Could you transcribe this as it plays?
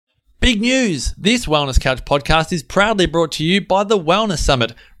Big news! This Wellness Couch podcast is proudly brought to you by the Wellness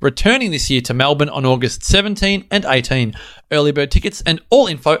Summit, returning this year to Melbourne on August 17 and 18. Early bird tickets and all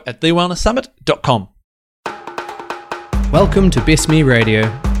info at thewellnesssummit.com. Welcome to Best Me Radio.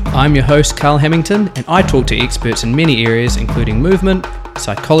 I'm your host, Carl Hamilton, and I talk to experts in many areas including movement,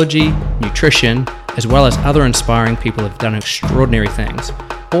 psychology, nutrition, as well as other inspiring people who have done extraordinary things,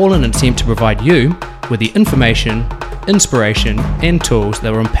 all in an attempt to provide you with the information, inspiration, and tools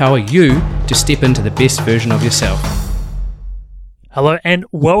that will empower you to step into the best version of yourself. Hello and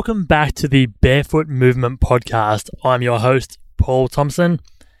welcome back to the Barefoot Movement Podcast. I'm your host, Paul Thompson,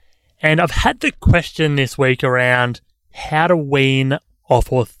 and I've had the question this week around how to wean off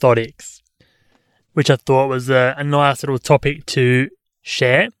orthotics, which I thought was a nice little topic to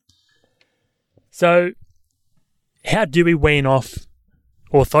share. So, how do we wean off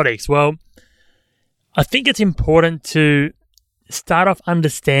orthotics? Well, I think it's important to start off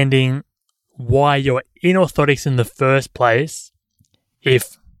understanding why you're in orthotics in the first place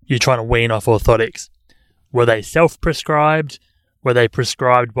if you're trying to wean off orthotics. Were they self-prescribed? Were they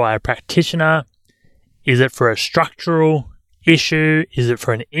prescribed by a practitioner? Is it for a structural issue? Is it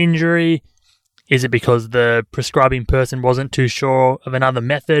for an injury? Is it because the prescribing person wasn't too sure of another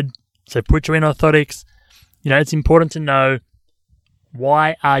method, so put you in orthotics? You know, it's important to know,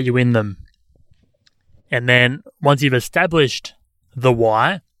 why are you in them? And then once you've established the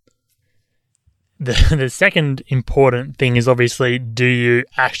why, the second important thing is obviously, do you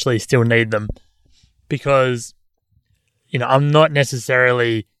actually still need them? Because, you know, I'm not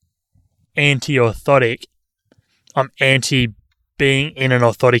necessarily anti-orthotic. I'm anti being in an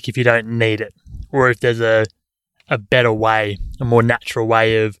orthotic if you don't need it, or if there's a better way, a more natural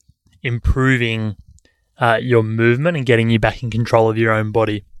way of improving your movement and getting you back in control of your own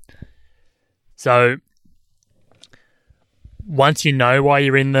body. So, once you know why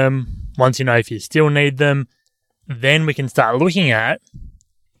you're in them, once you know if you still need them, then we can start looking at,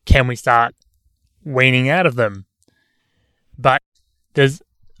 can we start weaning out of them? But there's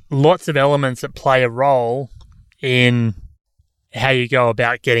lots of elements that play a role in how you go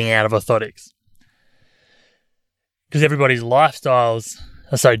about getting out of orthotics. Because everybody's lifestyles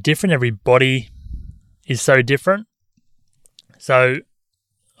are so different, every body is so different. So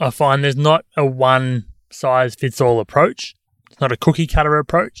I find there's not a one-size-fits-all approach. It's not a cookie-cutter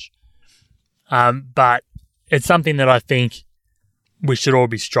approach. But it's something that I think we should all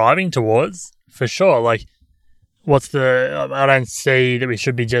be striving towards, for sure. Like, I don't see that we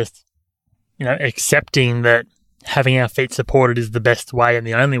should be just, you know, accepting that having our feet supported is the best way and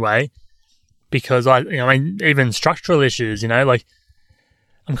the only way. Because even structural issues, you know, like,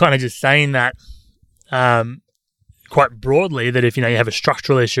 I'm kind of just saying that quite broadly, that if, you know, you have a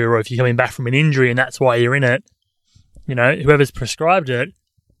structural issue, or if you're coming back from an injury and that's why you're in it, you know, whoever's prescribed it,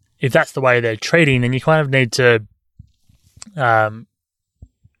 if that's the way they're treating, then you kind of need to,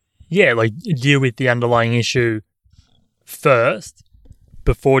 deal with the underlying issue first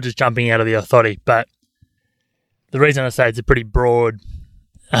before just jumping out of the orthotic. But the reason I say it's a pretty broad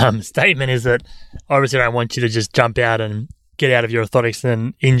statement is that I obviously don't want you to just jump out and get out of your orthotics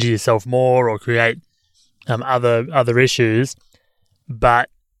and injure yourself more or create other issues. But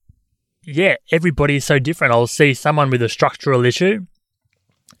yeah, everybody is so different. I'll see someone with a structural issue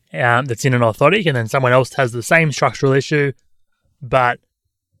that's in an orthotic, and then someone else has the same structural issue, but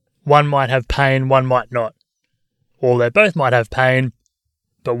one might have pain, one might not. Or they both might have pain,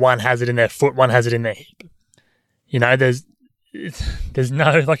 but one has it in their foot, one has it in their hip. You know, there's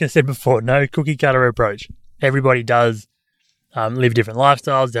no, like I said before, no cookie cutter approach. Everybody does live different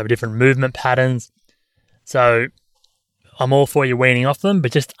lifestyles, they have different movement patterns. So I'm all for you weaning off them,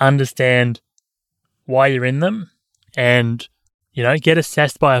 but just understand why you're in them and, you know, get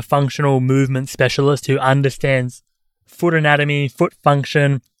assessed by a functional movement specialist who understands foot anatomy, foot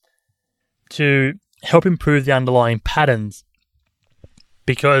function, to help improve the underlying patterns.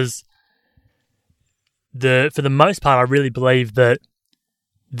 Because for the most part, I really believe that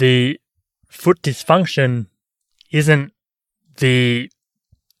the foot dysfunction isn't the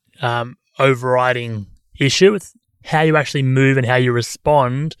overriding issue. It's how you actually move and how you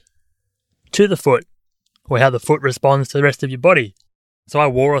respond to the foot, or how the foot responds to the rest of your body. So I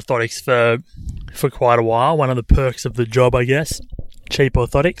wore orthotics for quite a while. One of the perks of the job, I guess, cheap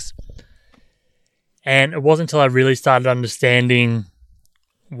orthotics. And it wasn't until I really started understanding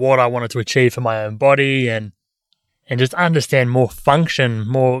what I wanted to achieve for my own body and just understand more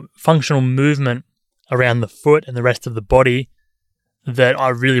functional movement around the foot and the rest of the body, that I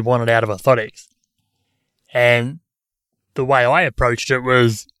really wanted out of orthotics. And the way I approached it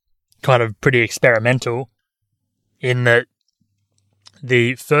was kind of pretty experimental, in that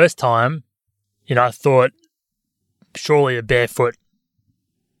the first time, I thought surely a barefoot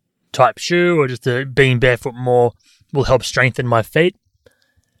type shoe or just being barefoot more will help strengthen my feet.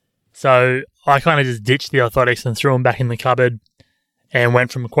 So I kind of just ditched the orthotics and threw them back in the cupboard and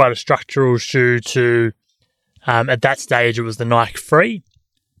went from quite a structural shoe to, at that stage, it was the Nike Free,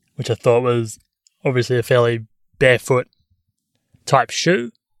 which I thought was obviously a fairly barefoot type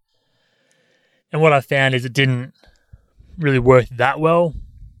shoe. And what I found is it didn't really work that well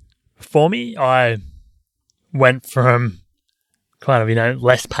for me. I went from kind of,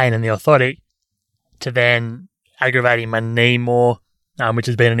 less pain in the orthotic to then aggravating my knee more, which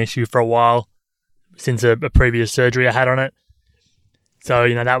has been an issue for a while since a previous surgery I had on it. So,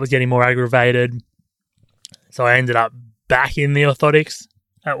 that was getting more aggravated. So I ended up back in the orthotics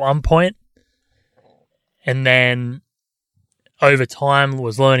at one point. And then over time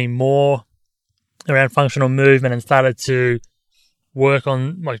was learning more around functional movement and started to work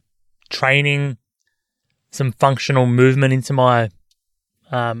on training some functional movement into my,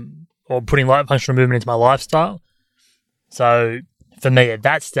 or putting light functional movement into my lifestyle. So for me at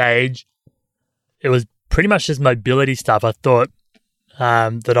that stage, it was pretty much just mobility stuff. I thought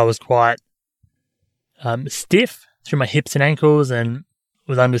that I was quite stiff through my hips and ankles and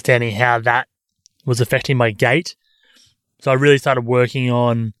was understanding how that was affecting my gait. So I really started working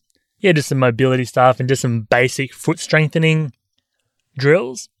on, just some mobility stuff and just some basic foot strengthening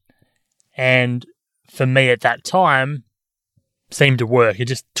drills. And for me at that time, seemed to work. It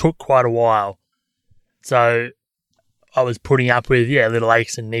just took quite a while. So I was putting up with, little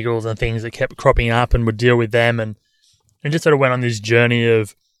aches and niggles and things that kept cropping up and would deal with them and just sort of went on this journey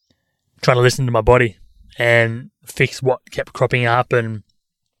of trying to listen to my body and fix what kept cropping up and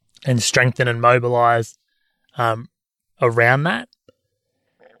strengthen and mobilize around that.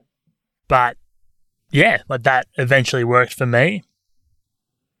 But that eventually worked for me.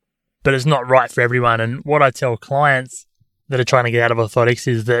 But it's not right for everyone. And what I tell clients that are trying to get out of orthotics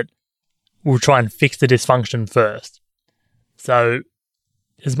is that we'll try and fix the dysfunction first. So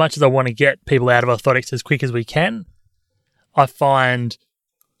as much as I want to get people out of orthotics as quick as we can, I find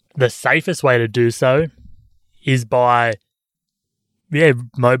the safest way to do so is by,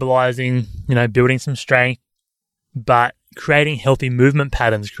 mobilizing, building some strength, but creating healthy movement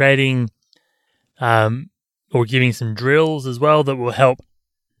patterns, creating or giving some drills as well that will help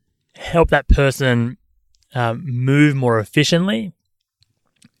that person move more efficiently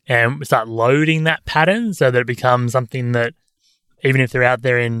and start loading that pattern so that it becomes something that even if they're out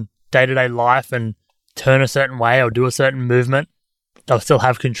there in day-to-day life and turn a certain way or do a certain movement, they'll still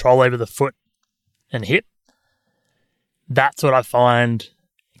have control over the foot and hip. That's what I find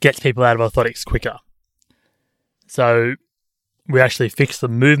gets people out of orthotics quicker. So we actually fix the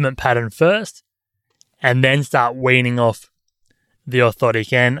movement pattern first and then start weaning off the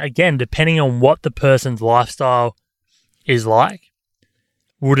orthotic. And again, depending on what the person's lifestyle is like,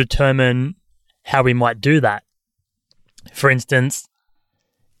 will determine how we might do that. For instance,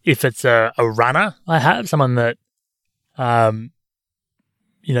 if it's a runner I have, someone that,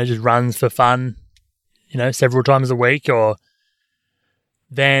 just runs for fun, several times a week, or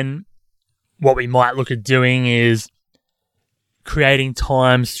then what we might look at doing is creating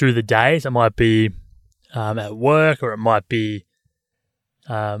times through the day. So it might be at work, or it might be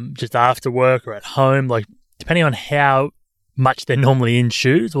just after work or at home, depending on how much they're normally in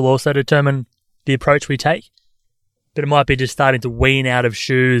shoes will also determine the approach we take. But it might be just starting to wean out of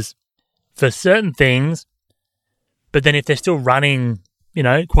shoes for certain things. But then if they're still running,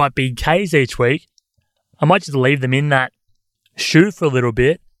 quite big Ks each week, I might just leave them in that shoe for a little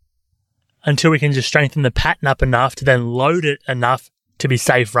bit until we can just strengthen the pattern up enough to then load it enough to be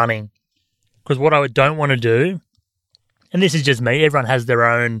safe running. Because what I don't want to do, and this is just me, everyone has their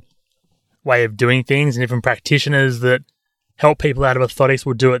own way of doing things, and different practitioners that help people out of orthotics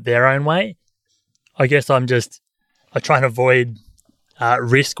will do it their own way. I guess I try and avoid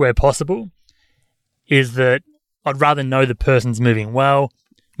risk where possible, is that I'd rather know the person's moving well.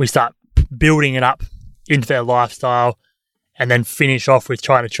 We start building it up into their lifestyle and then finish off with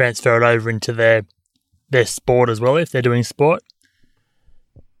trying to transfer it over into their sport as well, if they're doing sport.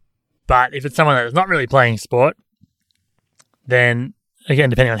 But if it's someone that's not really playing sport, then, again,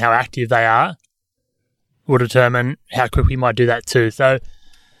 depending on how active they are, will determine how quick we might do that too. So,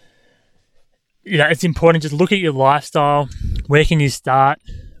 it's important. Just look at your lifestyle. Where can you start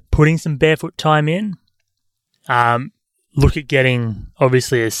putting some barefoot time in? Look at getting,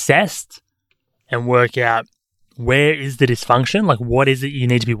 obviously, assessed and work out where is the dysfunction, what is it you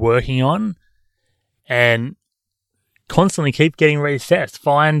need to be working on, and constantly keep getting reassessed.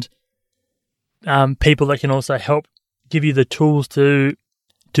 Find people that can also help give you the tools to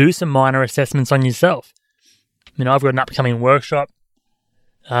do some minor assessments on yourself. I've got an upcoming workshop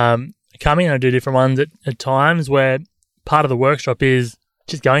coming. I do different ones at times where part of the workshop is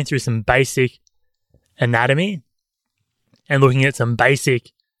just going through some basic anatomy and looking at some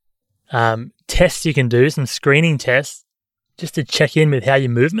basic tests you can do, some screening tests, just to check in with how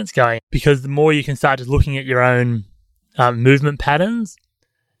your movement's going. Because the more you can start just looking at your own movement patterns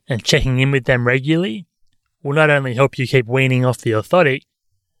and checking in with them regularly, will not only help you keep weaning off the orthotic,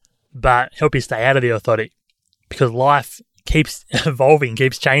 but help you stay out of the orthotic. Because life keeps evolving,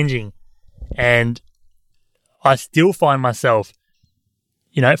 keeps changing. And I still find myself,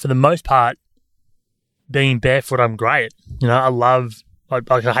 for the most part, being barefoot, I'm great.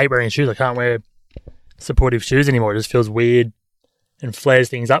 I hate wearing shoes. I can't wear supportive shoes anymore. It just feels weird and flares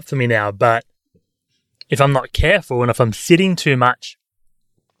things up for me now. But if I'm not careful and if I'm sitting too much,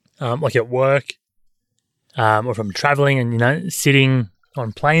 like at work, or if I'm traveling and, sitting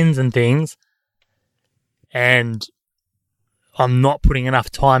on planes and things, and I'm not putting enough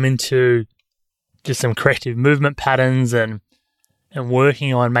time into just some corrective movement patterns and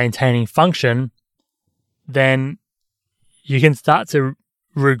working on maintaining function, then you can start to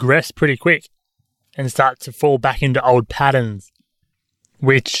regress pretty quick and start to fall back into old patterns,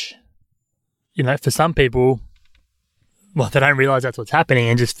 which, for some people, they don't realize that's what's happening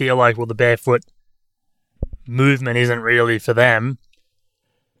and just feel like, the barefoot movement isn't really for them.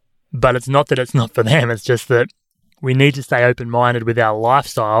 But it's not that it's not for them. It's just that we need to stay open-minded with our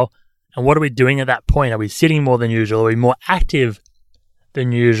lifestyle. And what are we doing at that point? Are we sitting more than usual? Are we more active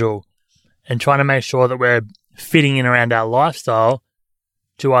than usual? And trying to make sure that we're fitting in around our lifestyle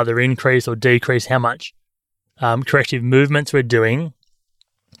to either increase or decrease how much corrective movements we're doing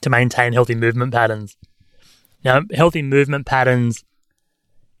to maintain healthy movement patterns. Now, healthy movement patterns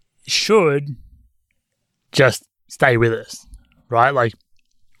should just stay with us, right? Like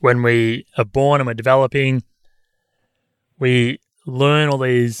when we are born and we're developing, we learn all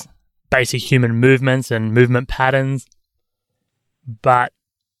these basic human movements and movement patterns, but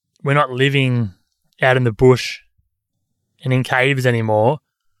we're not living out in the bush and in caves anymore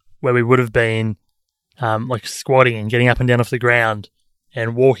where we would have been like squatting and getting up and down off the ground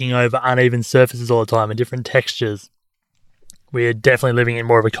and walking over uneven surfaces all the time and different textures. We're definitely living in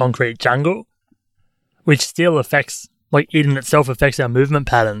more of a concrete jungle, which still affects, it in itself affects our movement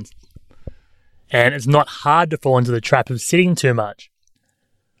patterns. And it's not hard to fall into the trap of sitting too much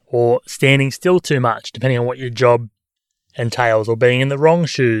or standing still too much, depending on what your job entails, or being in the wrong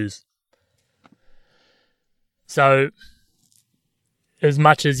shoes. So, as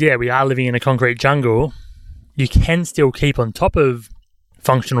much as, we are living in a concrete jungle, you can still keep on top of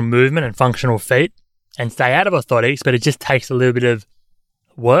functional movement and functional feet and stay out of orthotics, but it just takes a little bit of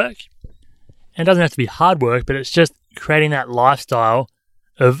work. And it doesn't have to be hard work, but it's just creating that lifestyle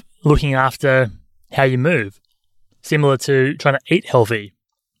of looking after how you move. Similar to trying to eat healthy.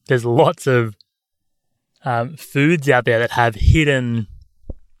 There's lots of foods out there that have hidden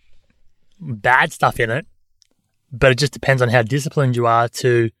bad stuff in it, but it just depends on how disciplined you are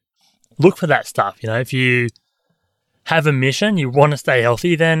to look for that stuff. If you have a mission, you want to stay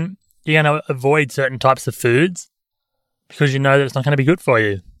healthy, then you're going to avoid certain types of foods because you know that it's not going to be good for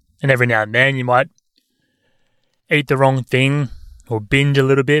you. And every now and then you might eat the wrong thing or binge a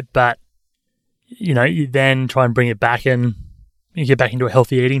little bit, but you then try and bring it back and you get back into a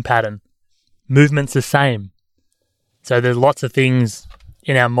healthy eating pattern. Movement's the same. So there's lots of things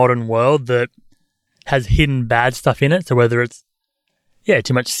in our modern world that has hidden bad stuff in it. So whether it's,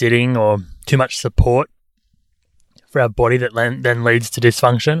 too much sitting or too much support for our body that then leads to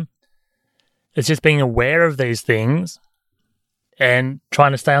dysfunction. It's just being aware of these things and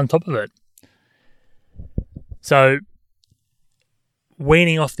trying to stay on top of it. So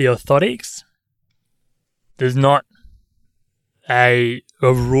weaning off the orthotics, there's not a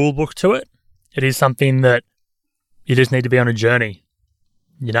rule book to it. It is something that you just need to be on a journey.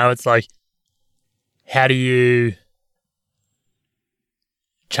 It's like, how do you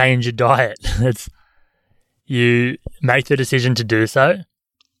change your diet? You make the decision to do so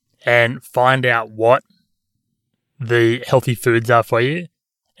and find out what the healthy foods are for you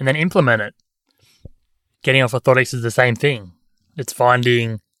and then implement it. Getting off orthotics is the same thing. It's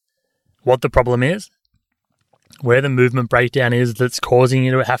finding what the problem is, where the movement breakdown is that's causing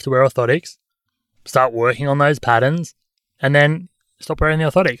you to have to wear orthotics, start working on those patterns, and then stop wearing the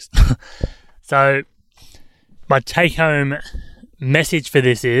orthotics. So my take-home message for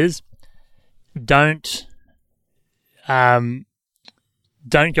this is don't go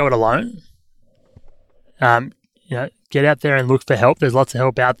it alone. Get out there and look for help. There's lots of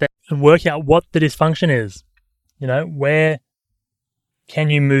help out there, and work out what the dysfunction is. Where can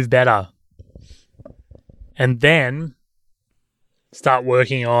you move better? And then start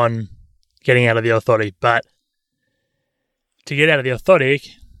working on getting out of the orthotic. But to get out of the orthotic,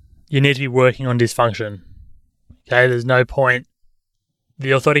 you need to be working on dysfunction. Okay, there's no point.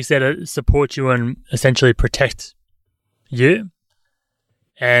 The orthotic's there to support you and essentially protect you.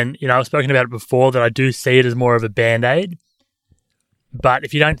 And, I've spoken about it before that I do see it as more of a Band-Aid. But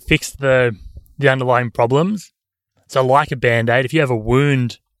if you don't fix the underlying problems, so like a Band-Aid, if you have a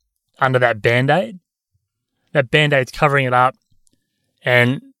wound under that Band-Aid's covering it up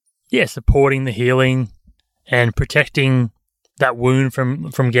and, supporting the healing and protecting that wound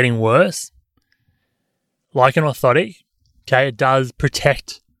from getting worse. Like an orthotic, okay, it does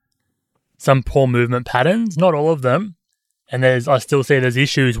protect some poor movement patterns, not all of them. And I still see there's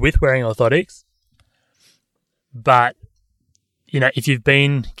issues with wearing orthotics. But, if you've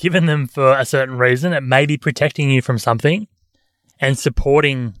been given them for a certain reason, it may be protecting you from something and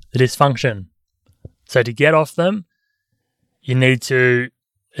supporting the dysfunction. So to get off them, you need to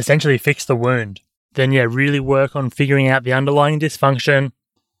essentially fix the wound. Then, really work on figuring out the underlying dysfunction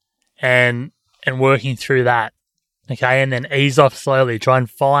and working through that. Okay, and then ease off slowly. Try and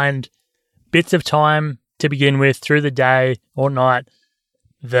find bits of time to begin with through the day or night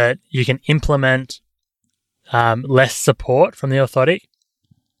that you can implement less support from the orthotic.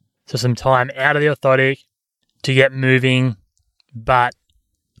 So some time out of the orthotic to get moving. But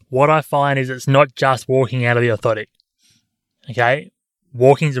what I find is it's not just walking out of the orthotic. Okay,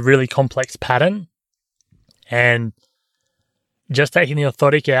 walking is a really complex pattern, and just taking the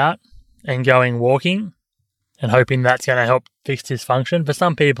orthotic out and going walking and hoping that's going to help fix dysfunction. For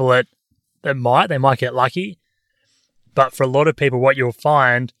some people, they might get lucky. But for a lot of people, what you'll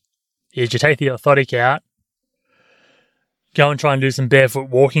find is you take the orthotic out, go and try and do some barefoot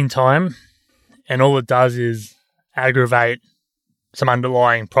walking time, and all it does is aggravate some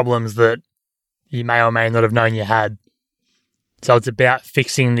underlying problems that you may or may not have known you had. So it's about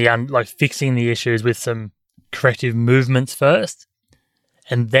fixing the issues with some corrective movements first.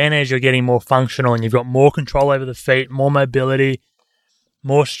 And then as you're getting more functional and you've got more control over the feet, more mobility,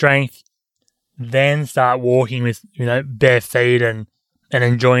 more strength, then start walking with, bare feet and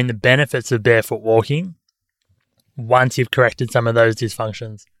enjoying the benefits of barefoot walking once you've corrected some of those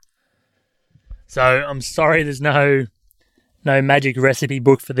dysfunctions. So I'm sorry there's no magic recipe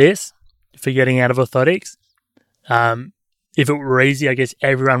book for this, for getting out of orthotics. If it were easy, I guess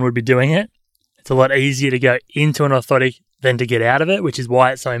everyone would be doing it. It's a lot easier to go into an orthotic than to get out of it, which is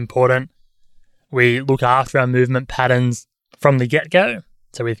why it's so important we look after our movement patterns from the get-go.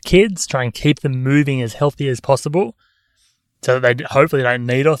 So with kids, try and keep them moving as healthy as possible so that they hopefully don't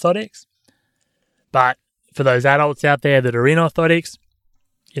need orthotics. But for those adults out there that are in orthotics,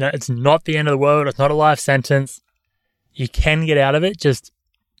 it's not the end of the world. It's not a life sentence. You can get out of it. Just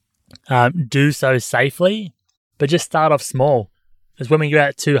do so safely, but just start off small. Because when we go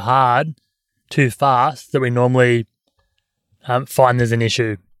out too hard, too fast, that we normally find there's an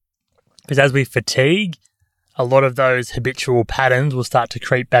issue. Because as we fatigue, a lot of those habitual patterns will start to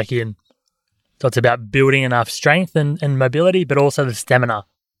creep back in. So it's about building enough strength and mobility, but also the stamina.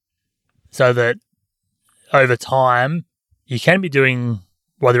 So that over time, you can be doing,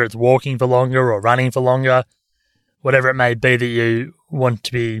 whether it's walking for longer or running for longer, whatever it may be that you want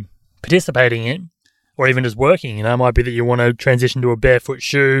to be participating in, or even just working. It might be that you want to transition to a barefoot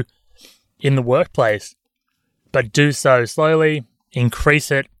shoe in the workplace. But do so slowly,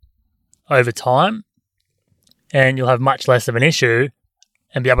 increase it over time, and you'll have much less of an issue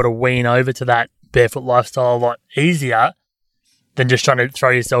and be able to wean over to that barefoot lifestyle a lot easier than just trying to throw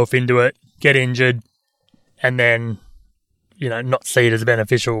yourself into it, get injured, and then, not see it as a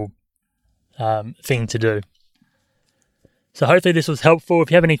beneficial thing to do. So hopefully this was helpful.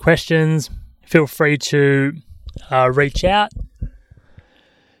 If you have any questions, feel free to reach out.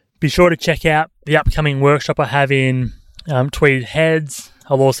 Be sure to check out the upcoming workshop I have in Tweed Heads.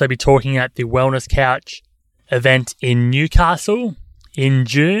 I'll also be talking at the Wellness Couch event in Newcastle in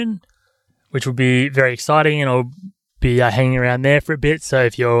June, which will be very exciting, and I'll be hanging around there for a bit. So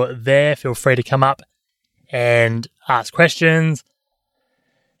if you're there, feel free to come up and ask questions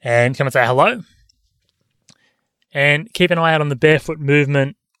and come and say hello. And keep an eye out on the Barefoot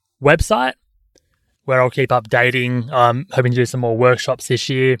Movement website, where I'll keep updating. I'm hoping to do some more workshops this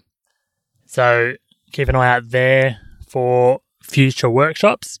year. So keep an eye out there for future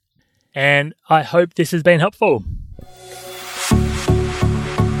workshops. And I hope this has been helpful.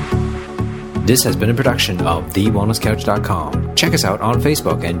 This has been a production of TheWellnessCouch.com. Check us out on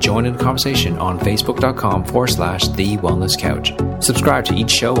Facebook and join in the conversation on Facebook.com/TheWellnessCouch. Subscribe to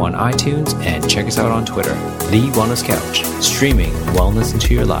each show on iTunes and check us out on Twitter. The Wellness Couch, streaming wellness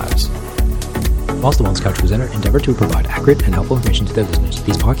into your lives. Whilst the Wellness Couch presenter endeavor to provide accurate and helpful information to their listeners,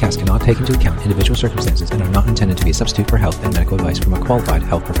 these podcasts cannot take into account individual circumstances and are not intended to be a substitute for health and medical advice from a qualified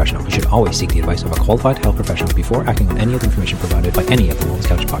health professional. You should always seek the advice of a qualified health professional before acting on any of the information provided by any of the Wellness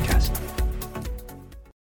Couch podcasts.